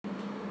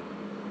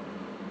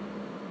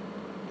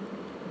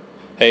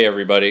Hey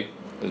everybody,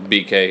 it's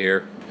BK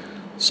here,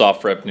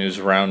 Soft Rep News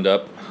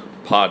Roundup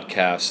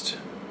podcast,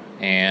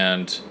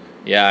 and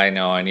yeah, I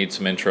know I need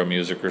some intro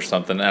music or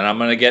something, and I'm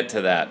gonna get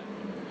to that.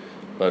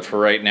 But for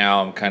right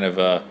now, I'm kind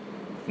of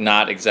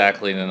not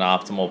exactly in an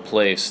optimal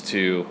place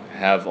to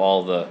have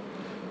all the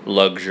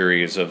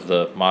luxuries of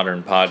the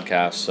modern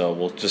podcast, so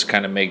we'll just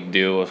kind of make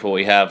do with what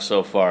we have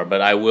so far.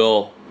 But I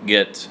will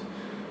get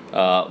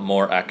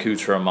more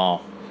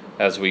accoutrement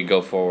as we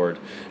go forward.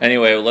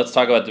 Anyway, let's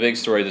talk about the big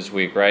story this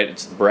week, right?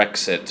 It's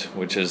Brexit,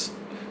 which is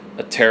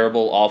a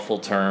terrible, awful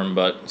term,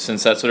 but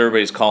since that's what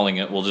everybody's calling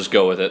it, we'll just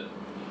go with it.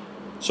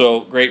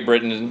 So, Great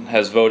Britain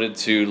has voted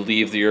to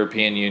leave the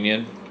European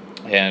Union,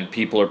 and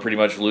people are pretty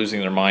much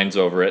losing their minds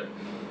over it.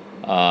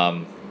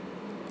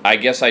 I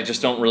guess I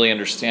just don't really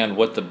understand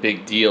what the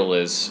big deal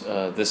is.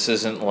 This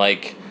isn't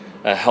like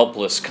a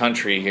helpless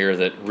country here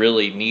that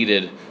really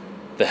needed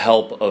the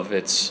help of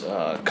its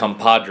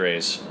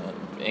compadres.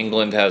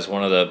 England has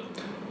one of the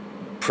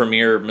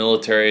premier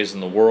militaries in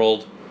the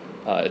world.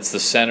 It's the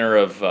center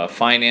of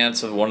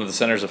finance, one of the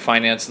centers of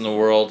finance in the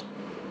world.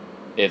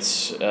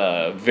 It's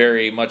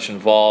very much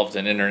involved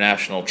in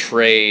international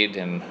trade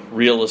and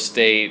real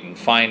estate and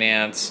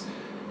finance,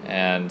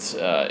 and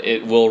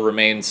it will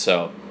remain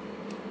so.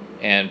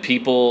 And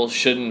people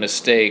shouldn't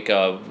mistake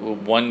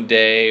one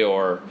day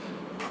or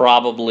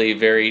probably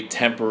very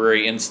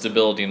temporary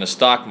instability in the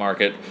stock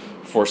market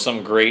for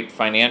some great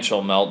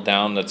financial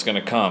meltdown that's going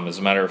to come. As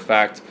a matter of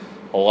fact,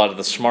 a lot of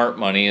the smart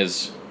money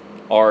is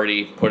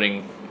already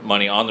putting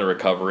money on the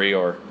recovery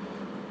or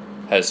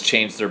has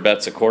changed their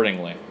bets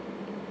accordingly.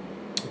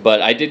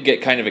 But I did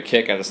get kind of a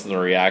kick out of some of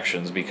the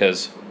reactions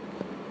because,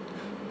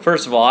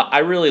 first of all, I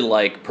really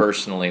like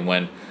personally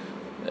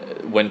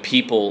when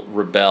people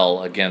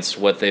rebel against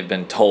what they've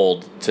been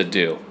told to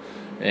do.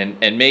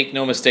 And make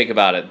no mistake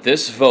about it,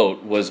 this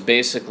vote was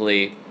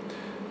basically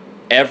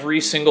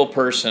every single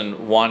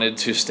person wanted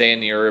to stay in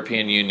the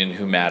European Union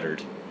who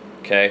mattered,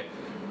 okay?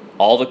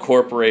 All the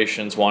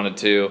corporations wanted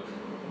to.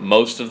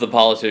 Most of the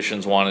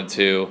politicians wanted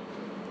to.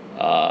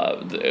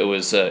 It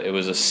was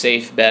a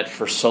safe bet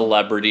for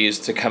celebrities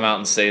to come out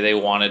and say they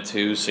wanted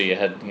to. So you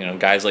had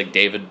guys like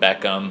David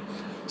Beckham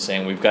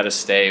saying we've got to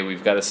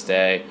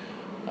stay.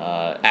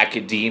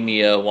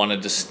 Academia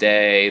wanted to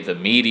stay. The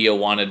media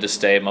wanted to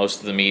stay. Most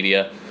of the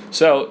media.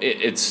 So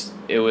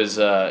it was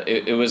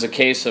a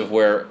case of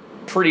where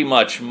pretty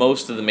much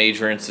most of the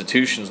major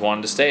institutions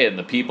wanted to stay, and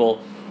the people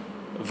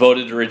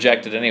voted to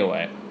reject it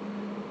anyway.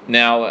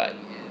 Now,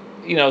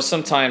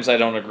 sometimes I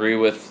don't agree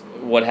with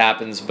what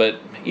happens, but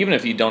even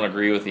if you don't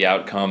agree with the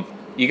outcome,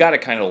 you got to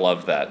kind of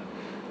love that.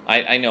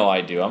 I know I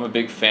do. I'm a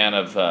big fan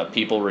of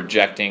people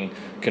rejecting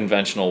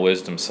conventional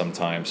wisdom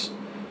sometimes,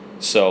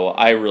 so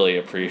I really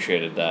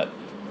appreciated that.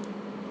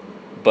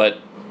 But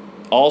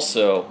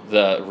also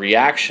the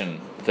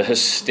reaction, the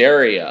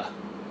hysteria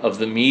of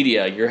the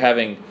media, you're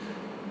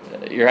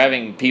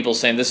having people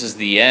saying this is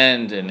the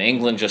end and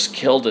England just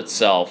killed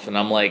itself, and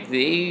I'm like,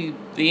 the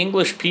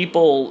English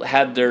people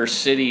had their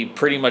city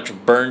pretty much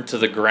burned to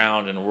the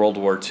ground in World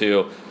War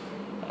II.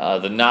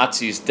 The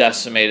Nazis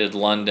decimated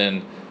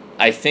London.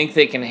 I think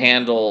they can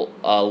handle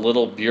a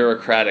little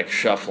bureaucratic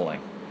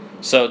shuffling.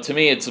 So to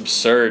me, it's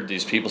absurd,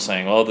 these people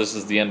saying, oh, this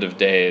is the end of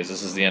days,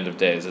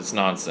 It's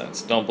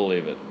nonsense. Don't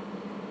believe it.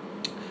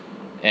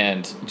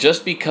 And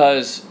just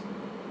because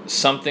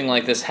something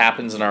like this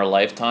happens in our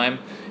lifetime,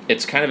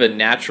 it's kind of a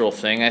natural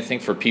thing, I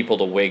think, for people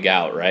to wig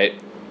out, right?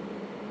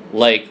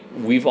 Like,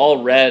 we've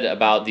all read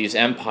about these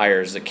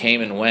empires that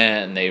came and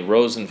went, and they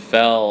rose and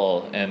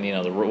fell, and,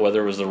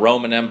 whether it was the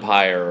Roman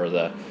Empire or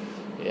the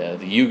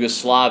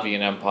Yugoslavian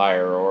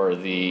Empire or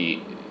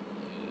the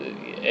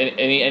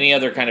any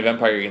other kind of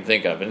empire you can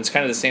think of. And it's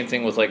kind of the same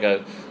thing with, like,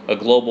 a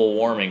global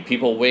warming.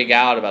 People wig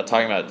out about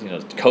talking about,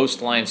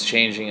 coastlines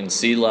changing and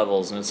sea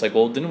levels, and it's like,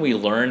 well, didn't we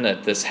learn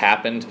that this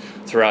happened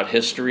throughout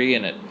history,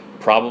 and it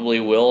probably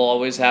will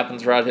always happen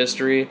throughout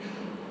history?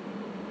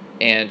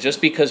 And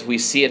just because we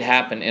see it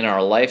happen in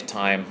our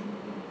lifetime,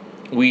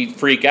 we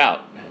freak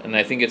out. And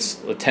I think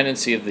it's a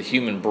tendency of the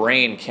human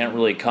brain can't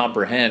really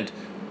comprehend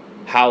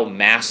how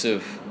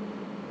massive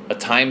a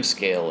time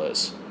scale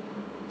is.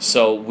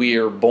 So we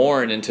are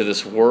born into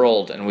this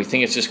world and we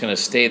think it's just going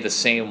to stay the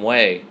same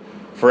way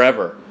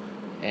forever.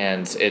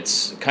 And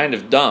it's kind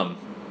of dumb.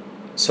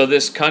 So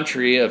this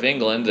country of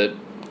England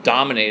that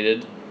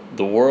dominated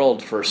the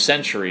world for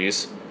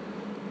centuries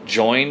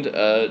joined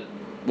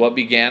what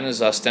began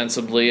as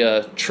ostensibly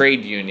a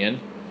trade union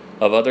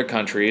of other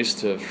countries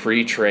to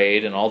free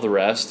trade and all the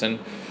rest, and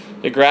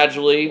it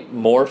gradually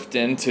morphed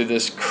into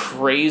this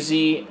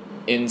crazy,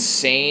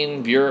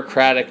 insane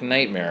bureaucratic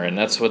nightmare, and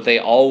that's what they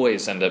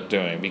always end up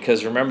doing,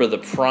 because remember, the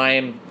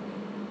prime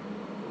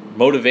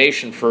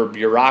motivation for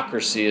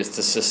bureaucracy is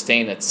to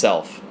sustain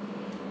itself.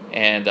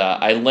 And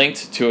I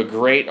linked to a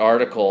great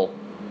article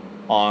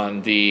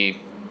on the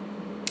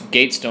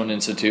Gatestone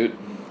Institute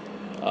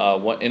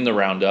in the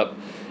roundup,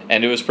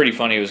 and it was pretty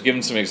funny. It was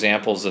giving some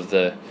examples of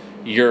the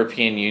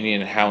European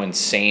Union and how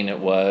insane it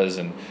was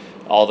and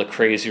all the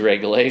crazy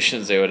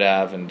regulations they would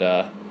have, and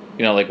it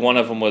like one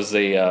of them was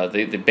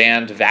they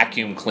banned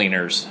vacuum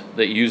cleaners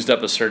that used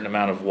up a certain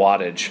amount of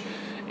wattage,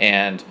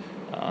 and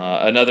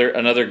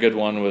another good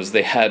one was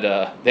they had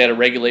a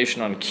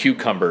regulation on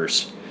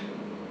cucumbers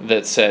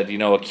that said,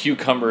 a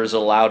cucumber is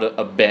allowed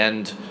a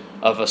bend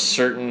of a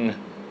certain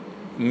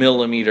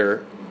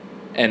millimeter,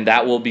 and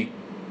that will be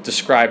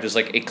described as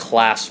like a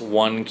class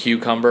 1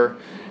 cucumber.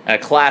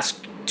 And a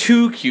class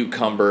 2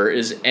 cucumber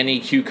is any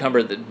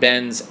cucumber that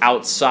bends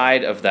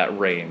outside of that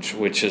range,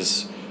 which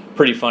is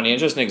pretty funny and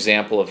just an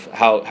example of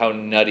how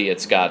nutty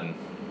it's gotten.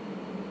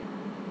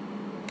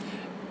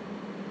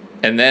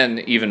 And then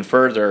even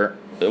further,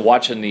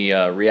 watching the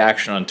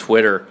reaction on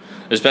Twitter,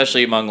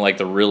 especially among like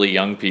the really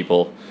young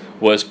people,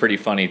 was pretty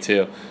funny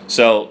too.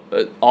 So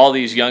all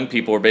these young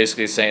people were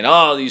basically saying,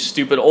 oh, these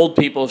stupid old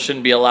people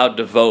shouldn't be allowed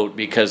to vote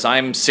because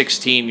I'm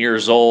 16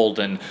 years old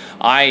and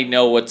I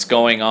know what's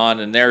going on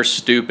and they're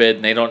stupid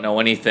and they don't know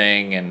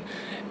anything. And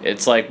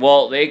it's like,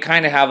 well, they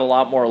kind of have a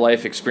lot more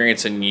life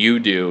experience than you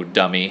do,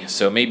 dummy.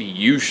 So maybe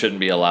you shouldn't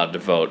be allowed to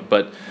vote.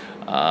 But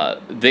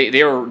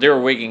they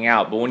were wigging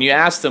out. But when you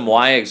ask them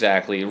why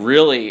exactly,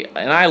 really,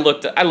 and I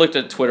looked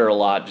at Twitter a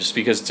lot just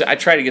because I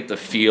try to get the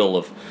feel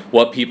of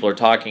what people are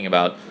talking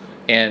about.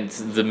 And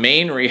the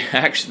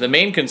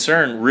main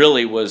concern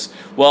really was,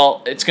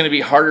 well, it's going to be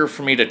harder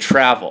for me to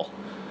travel.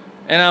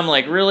 And I'm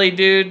like, really,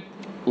 dude?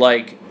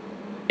 Like,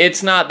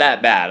 it's not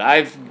that bad.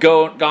 I've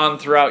gone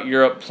throughout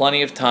Europe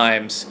plenty of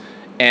times,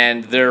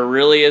 and there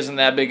really isn't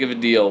that big of a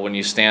deal when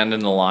you stand in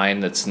the line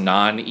that's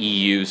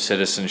non-EU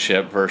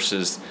citizenship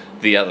versus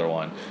the other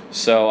one.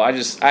 So I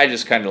just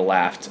kind of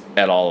laughed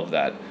at all of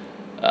that.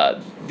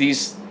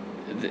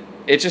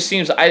 It just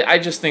seems, I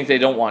just think they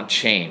don't want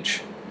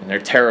change. And they're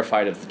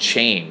terrified of the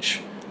change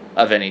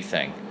of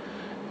anything.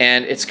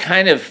 And it's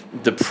kind of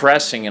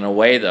depressing in a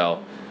way,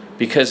 though,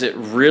 because it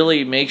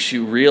really makes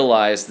you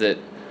realize that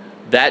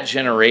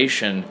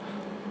generation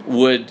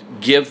would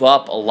give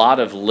up a lot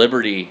of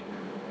liberty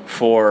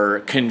for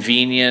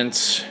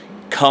convenience,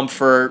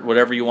 comfort,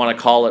 whatever you want to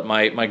call it.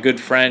 My good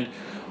friend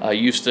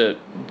used to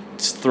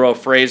throw a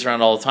phrase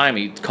around all the time.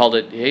 He called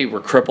it, hey, we're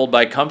crippled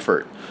by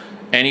comfort.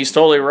 And he's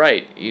totally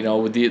right.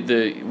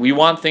 We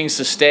want things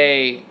to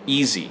stay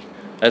easy.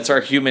 That's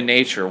our human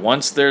nature.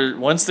 Once they're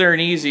an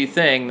easy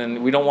thing,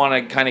 then we don't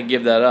want to kind of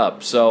give that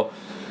up. So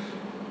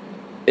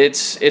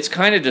it's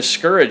kind of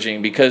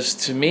discouraging because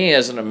to me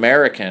as an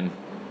American,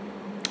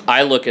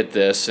 I look at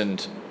this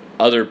and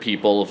other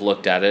people have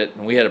looked at it,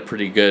 and we had a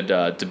pretty good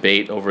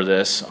debate over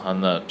this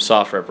on the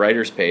SoftRep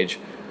Writers page.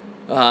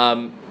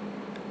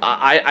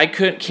 I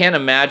can't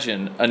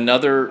imagine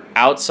another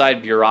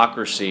outside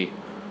bureaucracy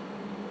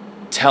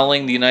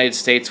telling the United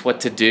States what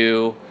to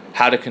do,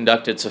 how to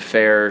conduct its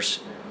affairs,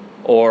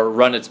 or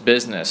run its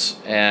business.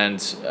 And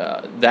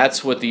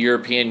that's what the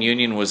European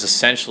Union was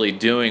essentially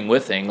doing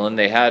with England.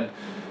 They had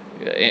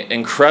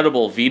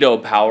incredible veto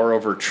power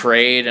over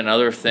trade and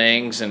other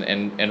things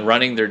and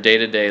running their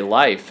day-to-day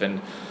life. And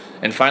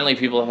finally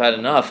people have had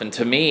enough. And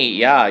to me,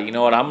 yeah, you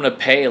know what, I'm going to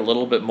pay a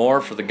little bit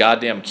more for the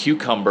goddamn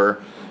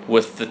cucumber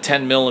with the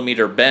 10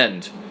 millimeter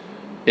bend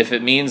if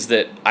it means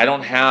that I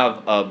don't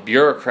have a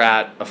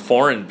bureaucrat, a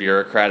foreign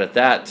bureaucrat at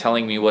that,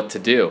 telling me what to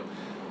do.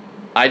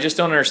 I just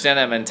don't understand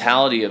that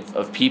mentality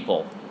of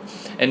people.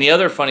 And the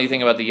other funny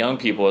thing about the young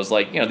people is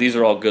these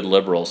are all good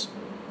liberals.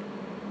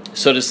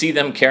 So to see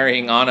them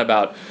carrying on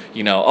about,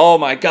 oh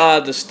my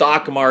God, the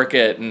stock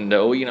market and,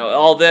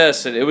 all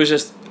this, and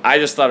I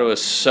just thought it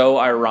was so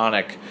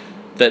ironic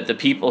that the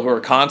people who are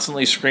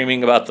constantly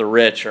screaming about the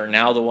rich are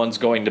now the ones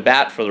going to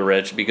bat for the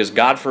rich because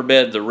God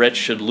forbid the rich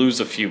should lose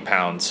a few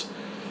pounds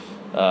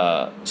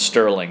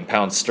sterling,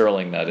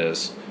 that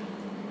is.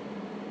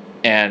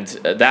 And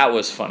that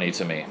was funny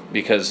to me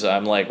because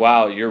I'm like,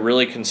 wow, you're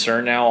really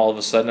concerned now all of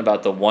a sudden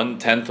about the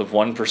 1/10 of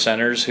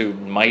 1%ers who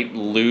might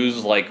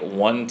lose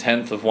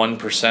 1/10 of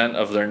 1%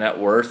 of their net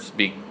worth,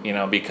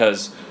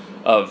 because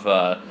of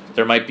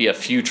there might be a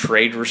few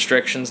trade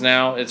restrictions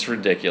now. It's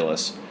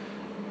ridiculous.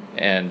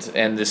 And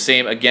the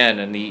same again,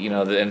 and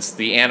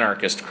the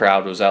anarchist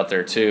crowd was out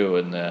there too,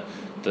 and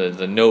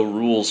the no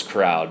rules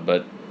crowd,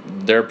 but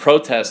they're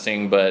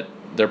protesting.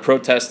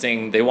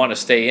 They want to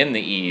stay in the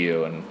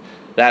EU, and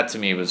that to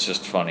me was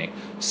just funny.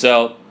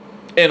 So,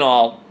 in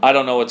all, I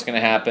don't know what's going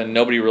to happen.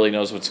 Nobody really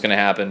knows what's going to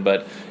happen.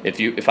 But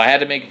if I had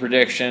to make a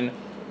prediction,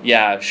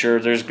 yeah, sure,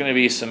 there's going to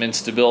be some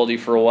instability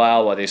for a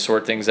while they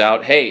sort things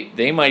out. Hey,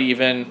 they might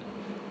even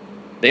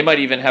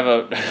have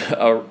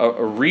a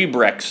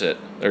re-Brexit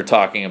they're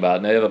talking about,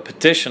 and they have a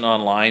petition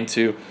online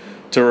to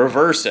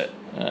reverse it.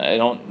 I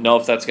don't know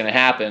if that's going to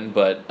happen,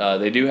 but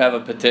they do have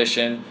a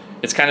petition.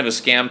 It's kind of a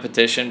scam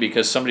petition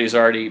because somebody's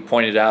already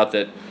pointed out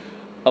that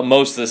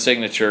most of the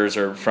signatures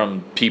are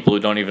from people who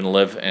don't even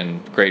live in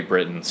Great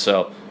Britain.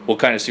 So we'll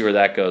kind of see where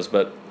that goes.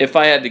 But if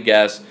I had to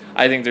guess,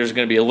 I think there's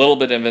going to be a little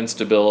bit of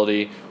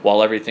instability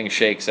while everything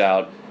shakes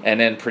out, and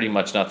then pretty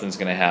much nothing's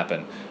going to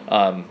happen.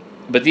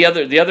 But the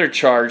other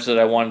charge that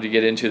I wanted to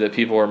get into that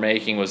people were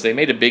making was they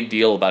made a big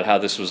deal about how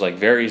this was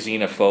very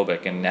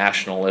xenophobic and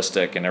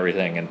nationalistic and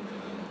everything. And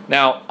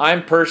now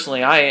I'm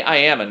personally, I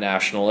am a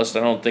nationalist. I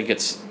don't think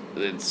it's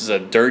it's a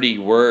dirty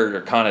word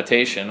or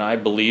connotation. I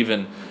believe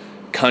in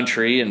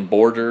country and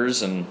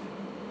borders, and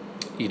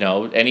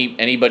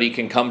anybody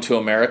can come to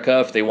America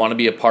if they want to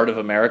be a part of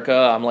America.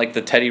 I'm like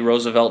the Teddy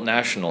Roosevelt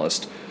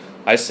nationalist.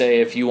 I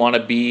say if you want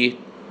to be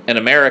an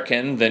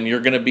American, then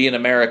you're going to be an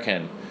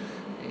American.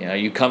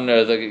 You come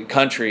to the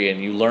country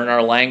and you learn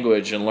our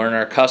language and learn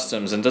our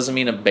customs, and it doesn't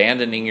mean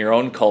abandoning your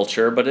own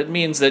culture, but it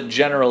means that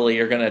generally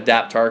you're going to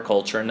adapt to our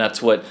culture, and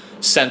that's what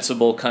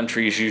sensible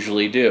countries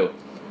usually do.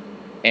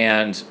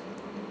 And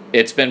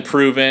it's been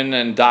proven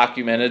and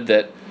documented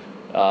that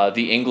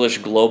the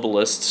English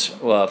globalists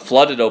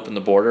flooded open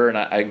the border, and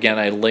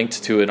I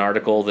linked to an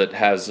article that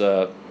has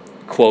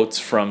quotes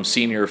from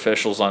senior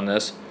officials on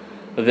this,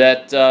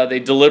 that they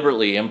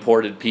deliberately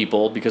imported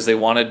people because they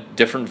wanted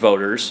different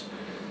voters.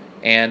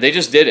 And they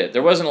just did it.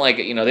 There wasn't they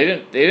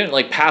didn't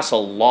like pass a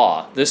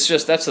law. That's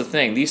the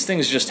thing. These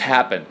things just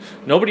happen.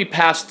 Nobody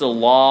passed a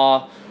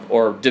law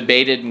or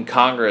debated in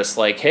Congress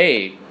like,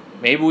 hey,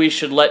 maybe we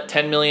should let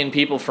 10 million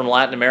people from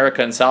Latin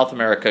America and South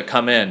America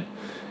come in.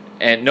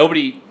 And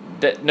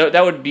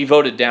that would be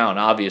voted down,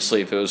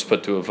 obviously, if it was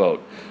put to a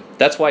vote.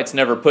 That's why it's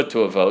never put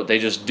to a vote. They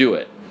just do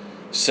it.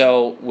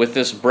 So with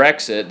this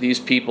Brexit, these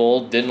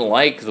people didn't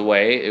like the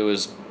way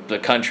the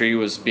country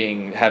was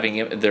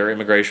having their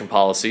immigration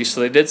policy,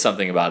 so they did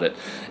something about it.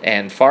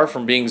 And far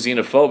from being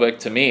xenophobic,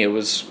 to me, it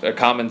was a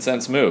common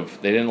sense move.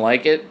 They didn't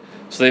like it,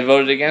 so they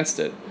voted against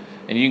it.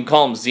 And you can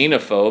call them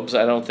xenophobes.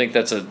 I think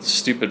that's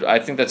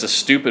a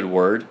stupid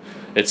word.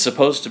 It's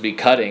supposed to be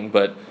cutting,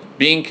 but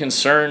being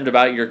concerned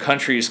about your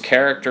country's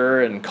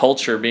character and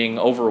culture being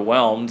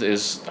overwhelmed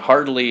is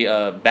hardly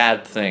a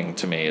bad thing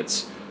to me.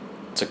 It's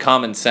a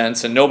common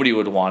sense, and nobody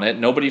would want it.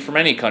 Nobody from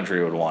any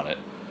country would want it.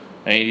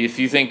 I mean, if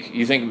you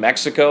think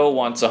Mexico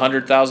wants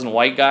 100,000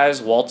 white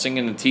guys waltzing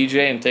into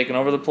TJ and taking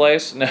over the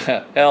place,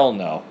 hell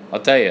no.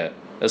 I'll tell you,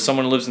 as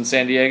someone who lives in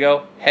San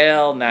Diego,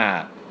 hell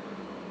nah.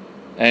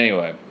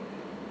 Anyway,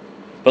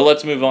 but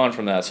let's move on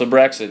from that. So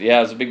Brexit,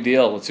 yeah, it's a big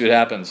deal. Let's see what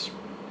happens.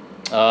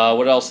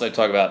 What else did I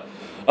talk about?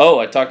 Oh,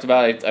 I talked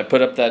about, I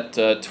put up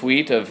that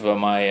tweet of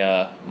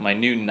my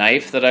new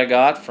knife that I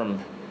got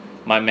from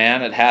my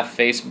man at Half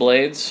Face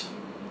Blades.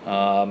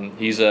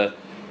 He's a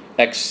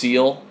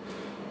ex-SEAL.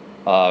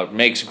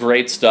 Makes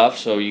great stuff,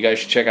 so you guys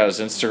should check out his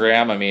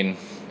Instagram. I mean,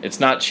 it's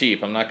not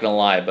cheap, I'm not going to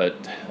lie, but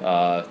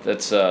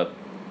that's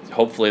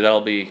hopefully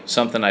that'll be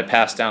something I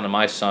pass down to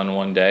my son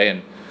one day,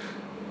 and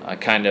I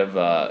kind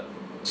of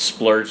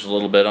splurged a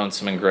little bit on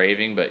some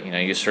engraving, but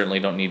you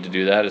certainly don't need to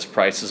do that. His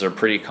prices are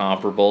pretty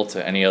comparable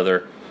to any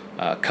other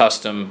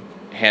custom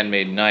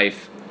handmade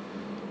knife,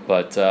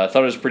 but I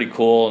thought it was pretty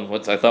cool, and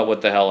what the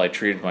hell, I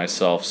treated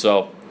myself.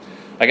 So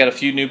I got a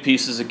few new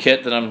pieces of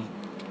kit that I'm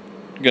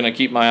going to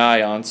keep my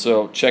eye on,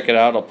 so check it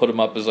out. I'll put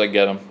them up as I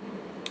get them.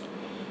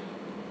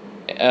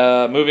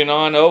 Moving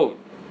on. Oh,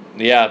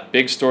 yeah,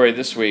 big story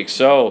this week.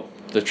 So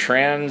the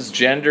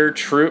transgender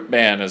troop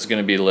ban is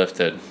going to be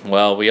lifted.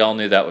 Well, we all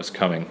knew that was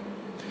coming.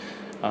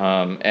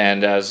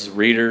 And as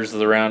readers of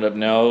the Roundup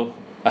know,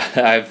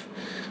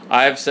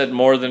 I've said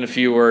more than a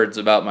few words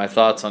about my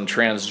thoughts on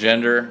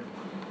transgender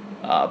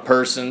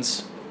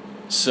persons.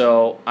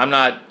 So I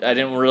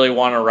didn't really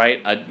want to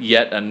write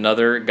yet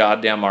another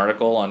goddamn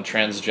article on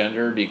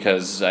transgender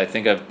because I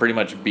think I've pretty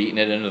much beaten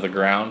it into the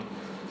ground.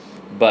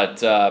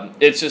 But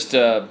it's just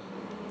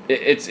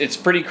it's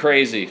pretty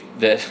crazy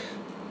that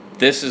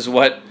this is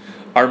what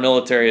our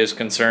military is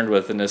concerned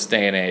with in this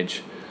day and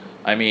age.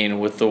 I mean,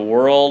 with the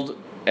world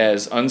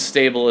as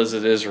unstable as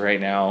it is right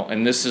now,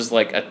 and this is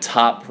like a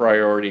top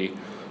priority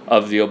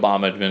of the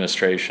Obama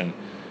administration,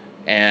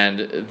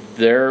 and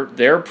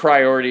their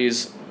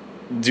priorities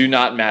do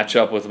not match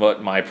up with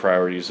what my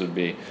priorities would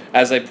be.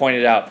 As I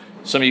pointed out,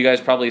 some of you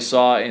guys probably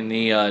saw in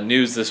the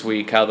news this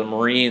week how the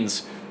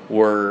Marines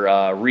were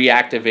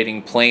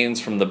reactivating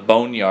planes from the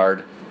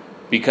boneyard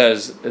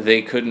because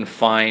they couldn't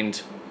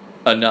find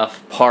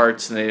enough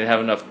parts and they didn't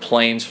have enough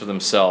planes for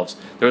themselves.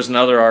 There was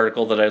another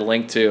article that I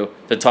linked to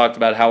that talked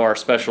about how our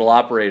special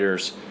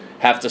operators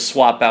have to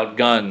swap out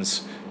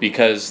guns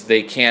because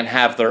they can't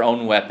have their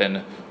own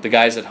weapon. The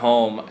guys at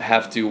home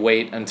have to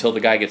wait until the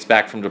guy gets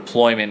back from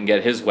deployment and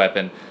get his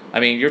weapon. I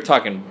mean, you're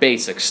talking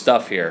basic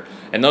stuff here.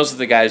 And those are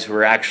the guys who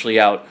are actually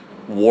out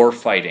war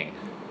fighting.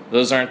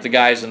 Those aren't the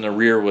guys in the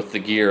rear with the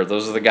gear.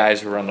 Those are the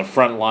guys who are on the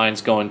front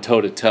lines going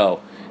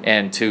toe-to-toe.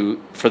 And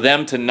for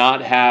them to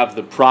not have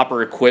the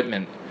proper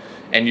equipment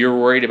and you're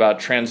worried about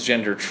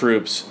transgender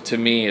troops, to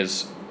me,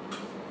 is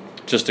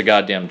just a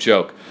goddamn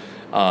joke.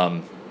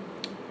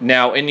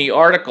 Now, in the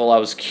article, I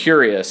was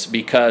curious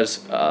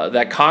because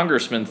that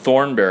Congressman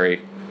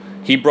Thornberry,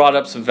 he brought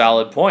up some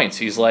valid points.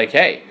 He's like,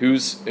 "Hey,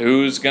 who's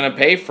going to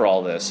pay for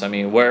all this? I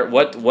mean,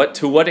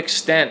 to what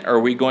extent are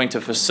we going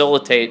to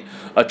facilitate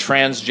a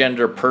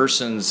transgender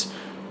person's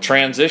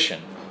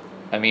transition?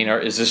 I mean,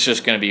 is this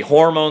just going to be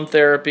hormone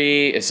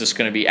therapy? Is this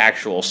going to be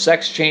actual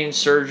sex change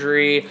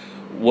surgery?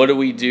 What do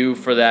we do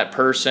for that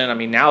person? I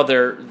mean, now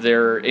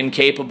they're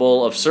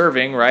incapable of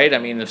serving, right? I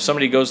mean, if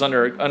somebody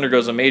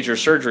undergoes a major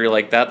surgery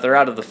like that, they're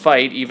out of the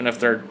fight, even if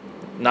they're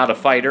not a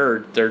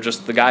fighter, they're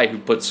just the guy who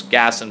puts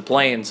gas in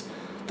planes,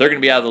 they're going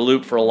to be out of the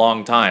loop for a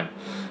long time.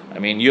 I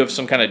mean, you have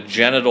some kind of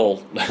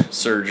genital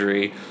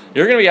surgery,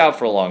 you're going to be out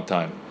for a long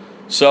time.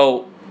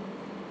 So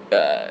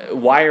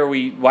why are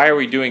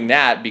we doing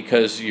that?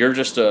 Because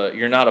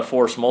you're not a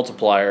force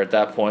multiplier at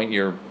that point.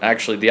 You're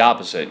actually the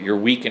opposite. You're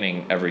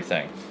weakening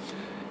everything.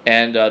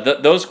 And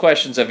those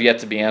questions have yet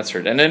to be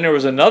answered. And then there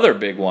was another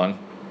big one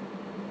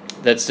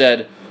that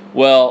said,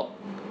 well,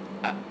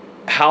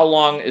 how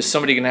long is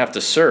somebody going to have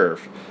to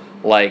serve?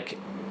 Like,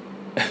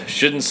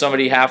 shouldn't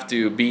somebody have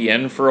to be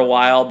in for a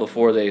while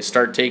before they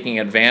start taking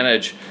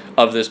advantage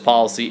of this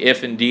policy,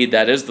 if indeed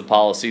that is the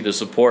policy to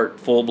support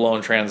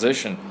full-blown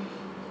transition?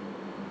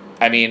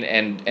 I mean,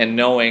 and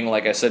knowing,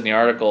 like I said in the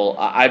article,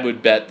 I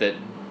would bet that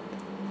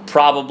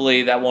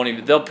probably that won't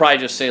even, they'll probably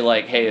just say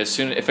like, hey,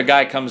 if a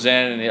guy comes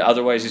in and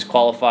otherwise he's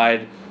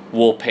qualified,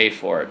 we'll pay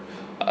for it.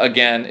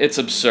 Again, it's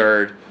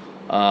absurd.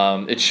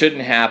 It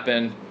shouldn't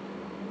happen.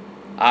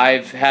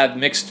 I've had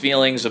mixed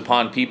feelings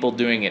upon people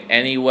doing it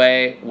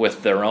anyway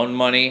with their own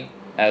money,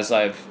 as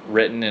I've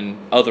written in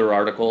other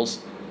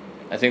articles.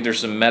 I think there's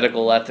some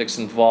medical ethics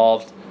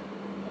involved.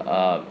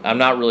 I'm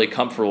not really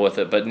comfortable with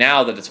it, but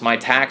now that it's my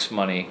tax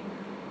money,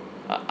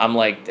 I'm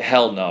like,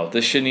 hell no,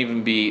 this shouldn't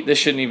even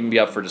be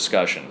up for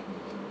discussion.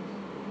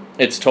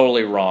 It's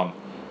totally wrong.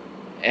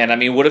 And I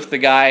mean, what if the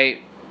guy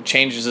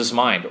changes his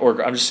mind?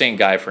 Or I'm just saying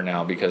guy for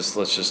now, because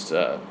let's just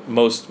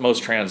most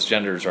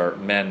transgenders are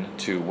men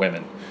to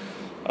women,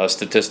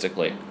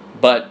 statistically.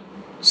 But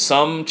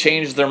some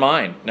change their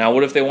mind. Now,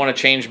 what if they want to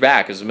change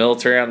back? Is the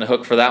military on the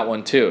hook for that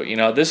one too? You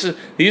know, these are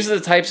the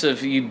types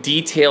of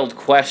detailed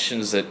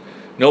questions that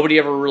nobody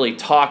ever really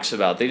talks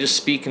about. They just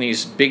speak in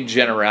these big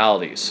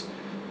generalities.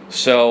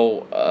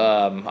 So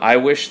I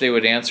wish they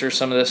would answer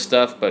some of this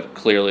stuff, but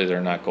clearly they're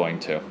not going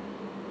to.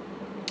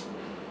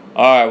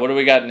 All right, what do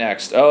we got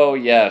next? Oh,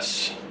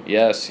 yes.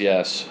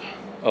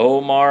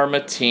 Omar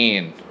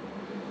Mateen.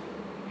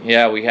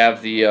 Yeah, we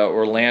have the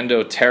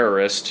Orlando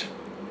terrorist,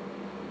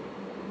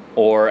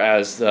 or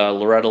as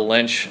Loretta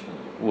Lynch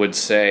would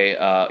say,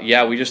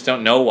 yeah, we just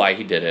don't know why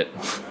he did it,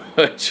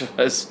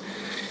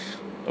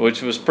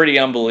 which was pretty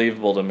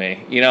unbelievable to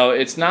me. You know,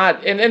 it's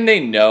not, and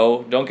they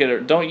know.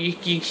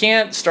 You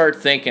can't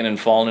start thinking and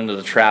falling into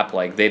the trap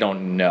like they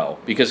don't know,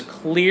 because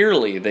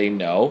clearly they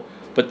know.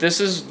 But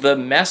this is the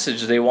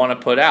message they want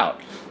to put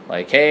out,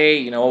 like, hey,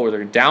 you know, we're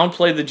going to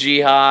downplay the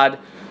jihad.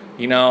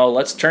 You know,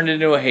 let's turn it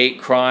into a hate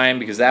crime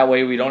because that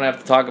way we don't have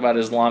to talk about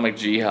Islamic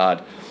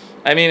jihad.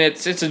 I mean,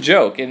 it's a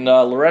joke. And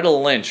Loretta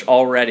Lynch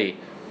already,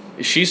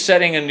 she's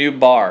setting a new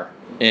bar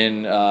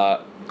in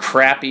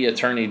crappy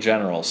attorney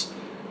generals.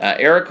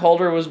 Eric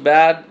Holder was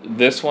bad.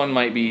 This one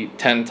might be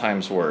 10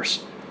 times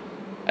worse.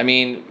 I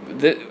mean,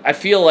 I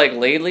feel like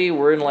lately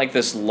we're in like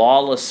this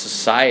lawless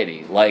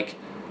society. Like,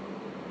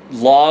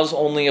 laws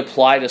only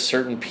apply to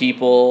certain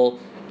people,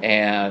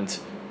 and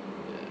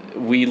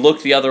we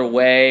look the other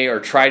way or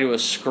try to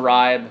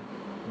ascribe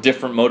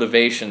different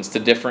motivations to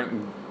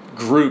different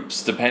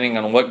groups depending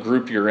on what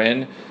group you're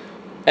in,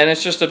 and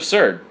it's just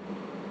absurd.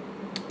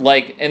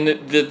 Like, and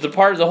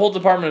the whole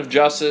Department of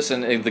Justice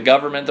and the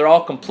government, they're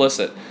all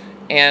complicit.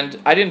 And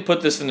I didn't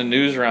put this in the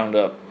news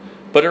roundup,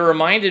 but it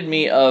reminded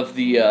me of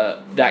the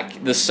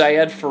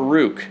Syed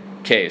Farook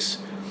case.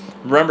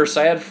 Remember,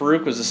 Syed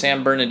Farook was the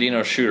San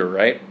Bernardino shooter,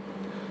 right?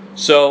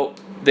 So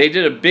they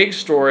did a big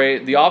story.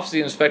 The Office of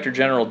the Inspector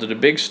General did a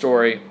big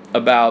story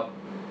about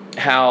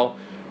how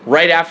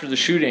right after the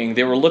shooting,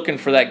 they were looking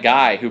for that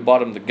guy who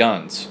bought him the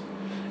guns.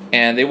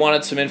 And they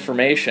wanted some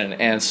information.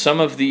 And some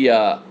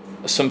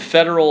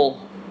federal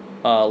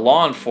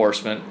law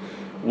enforcement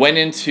went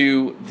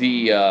into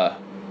the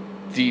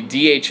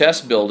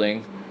DHS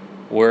building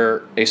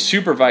where a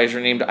supervisor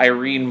named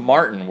Irene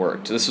Martin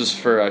worked. This was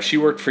she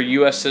worked for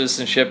U.S.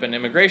 Citizenship and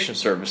Immigration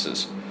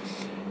Services.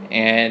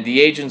 And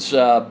the agents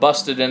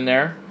busted in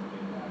there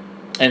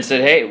and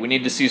said, hey, we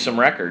need to see some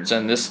records.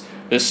 And this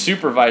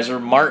supervisor,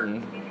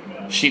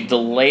 Martin, she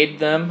delayed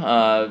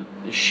them.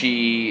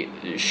 She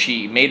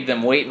made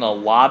them wait in a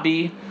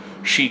lobby.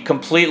 She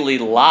completely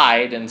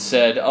lied and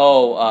said,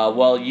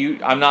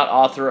 I'm not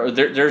authorized.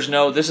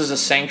 This is a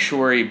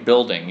sanctuary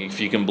building, if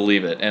you can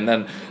believe it. And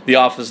then the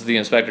Office of the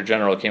Inspector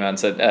General came out and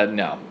said,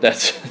 no,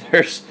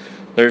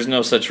 there's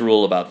no such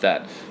rule about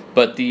that.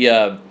 But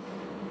the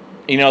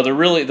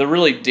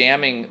really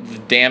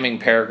damning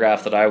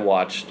paragraph that I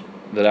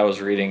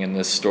was reading in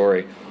this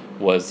story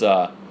was,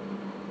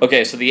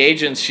 okay, so the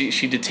agents,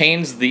 she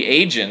detains the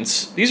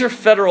agents. These are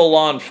federal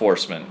law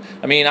enforcement.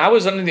 I mean, I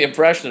was under the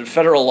impression that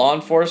federal law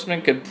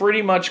enforcement could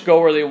pretty much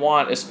go where they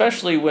want,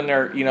 especially when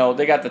they're,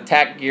 they got the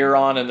tack gear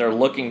on and they're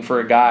looking for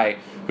a guy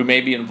who may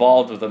be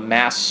involved with a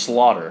mass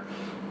slaughter.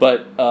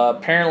 But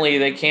apparently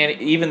they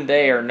can't, even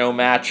they are no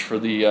match for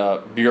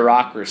the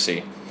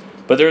bureaucracy.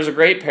 But there's a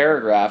great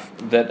paragraph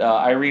that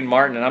Irene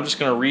Martin, and I'm just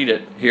going to read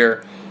it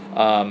here.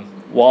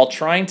 While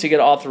trying to get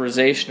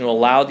authorization to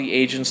allow the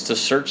agents to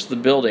search the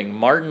building,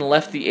 Martin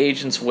left the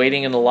agents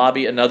waiting in the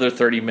lobby another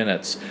 30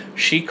 minutes.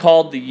 She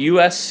called the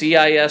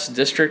USCIS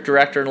district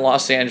director in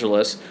Los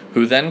Angeles,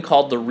 who then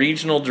called the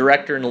regional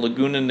director in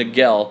Laguna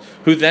Niguel,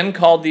 who then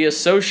called the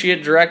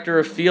associate director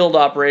of field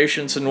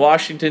operations in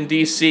Washington,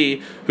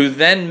 D.C., who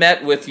then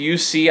met with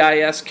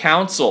UCIS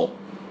counsel,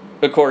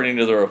 according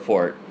to the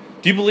report.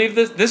 Do you believe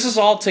this? This is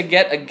all to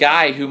get a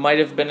guy who might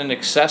have been an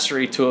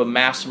accessory to a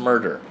mass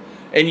murder.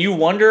 And you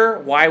wonder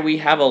why we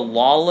have a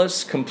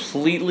lawless,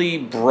 completely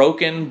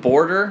broken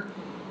border?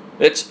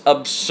 It's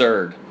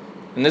absurd.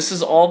 And this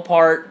is all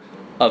part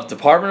of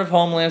Department of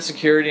Homeland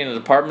Security and the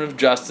Department of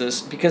Justice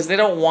because they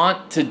don't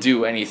want to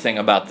do anything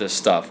about this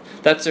stuff.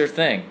 That's their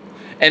thing.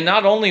 And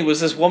not only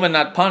was this woman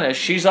not punished,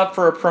 she's up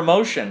for a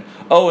promotion.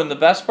 Oh, and the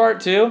best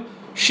part too,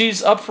 she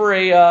was up for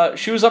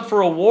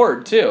a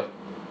award too.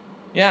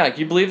 Yeah, can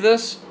you believe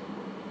this?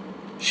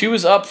 She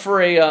was up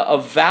for a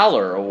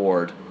Valor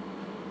Award.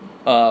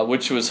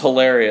 Which was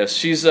hilarious.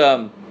 She's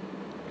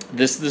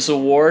this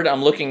award.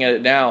 I'm looking at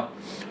it now.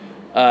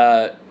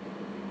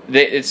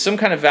 It's some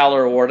kind of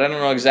Valor Award. I don't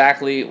know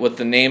exactly what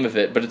the name of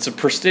it, but it's a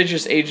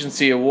prestigious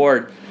agency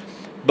award.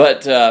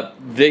 But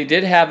they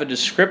did have a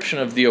description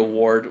of the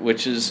award,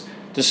 which is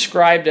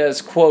described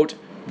as, quote,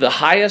 the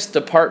highest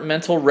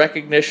departmental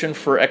recognition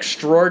for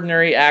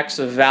extraordinary acts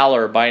of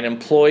valor by an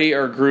employee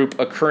or group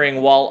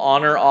occurring while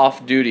on or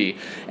off duty,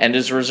 and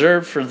is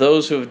reserved for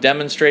those who have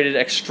demonstrated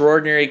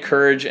extraordinary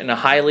courage in a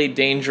highly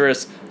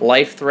dangerous,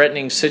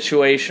 life-threatening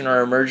situation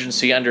or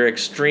emergency under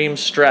extreme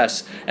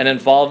stress and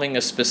involving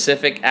a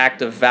specific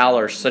act of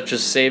valor, such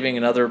as saving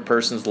another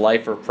person's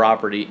life or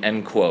property,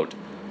 end quote.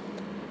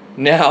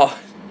 Now,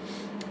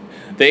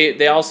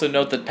 They also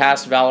note that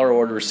past Valor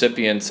Award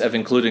recipients have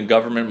included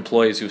government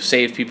employees who've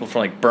saved people from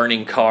like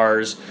burning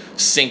cars,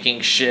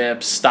 sinking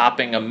ships,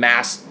 stopping a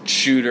mass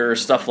shooter,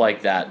 stuff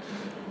like that.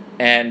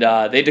 And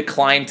they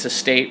declined to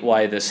state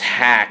why this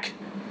hack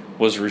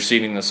was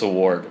receiving this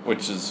award,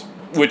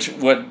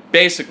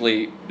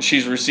 basically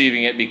she's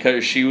receiving it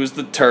because she was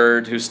the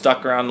turd who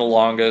stuck around the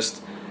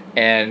longest,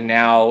 and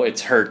now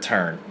it's her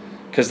turn,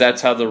 because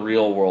that's how the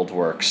real world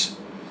works,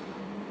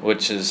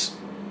 which is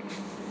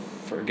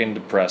friggin'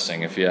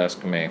 depressing, if you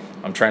ask me.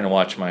 I'm trying to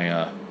watch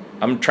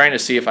I'm trying to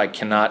see if I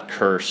cannot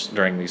curse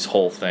during these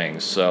whole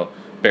things, so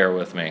bear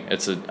with me.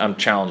 I'm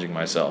challenging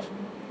myself.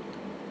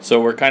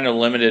 So we're kind of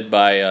limited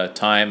by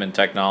time and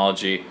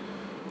technology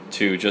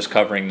to just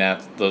covering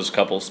those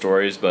couple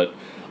stories, but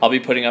I'll be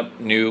putting up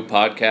new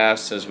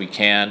podcasts as we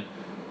can,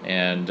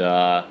 and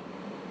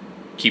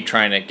keep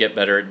trying to get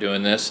better at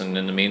doing this. And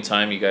in the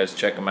meantime, you guys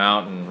check them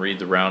out and read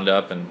the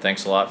roundup, and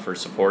thanks a lot for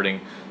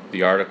supporting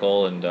the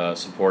article and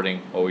supporting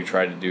what we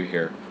try to do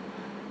here.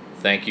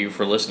 Thank you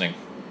for listening.